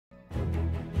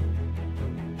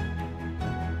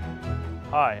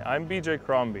Hi, I'm BJ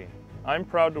Crombeen. I'm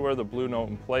proud to wear the blue note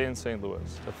and play in St.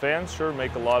 Louis. The fans sure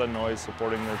make a lot of noise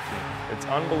supporting their team. It's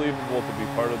unbelievable to be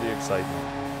part of the excitement.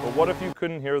 But what if you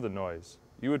couldn't hear the noise?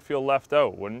 You would feel left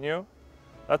out, wouldn't you?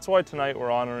 That's why tonight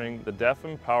we're honoring the Deaf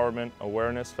Empowerment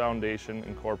Awareness Foundation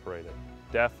Incorporated,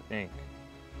 Deaf Inc.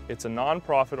 It's a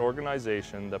nonprofit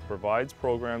organization that provides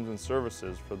programs and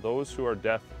services for those who are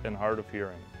deaf and hard of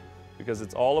hearing, because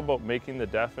it's all about making the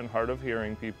deaf and hard of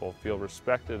hearing people feel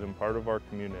respected and part of our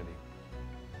community.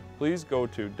 Please go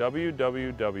to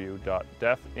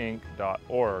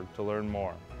www.deafinc.org to learn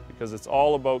more, because it's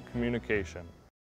all about communication.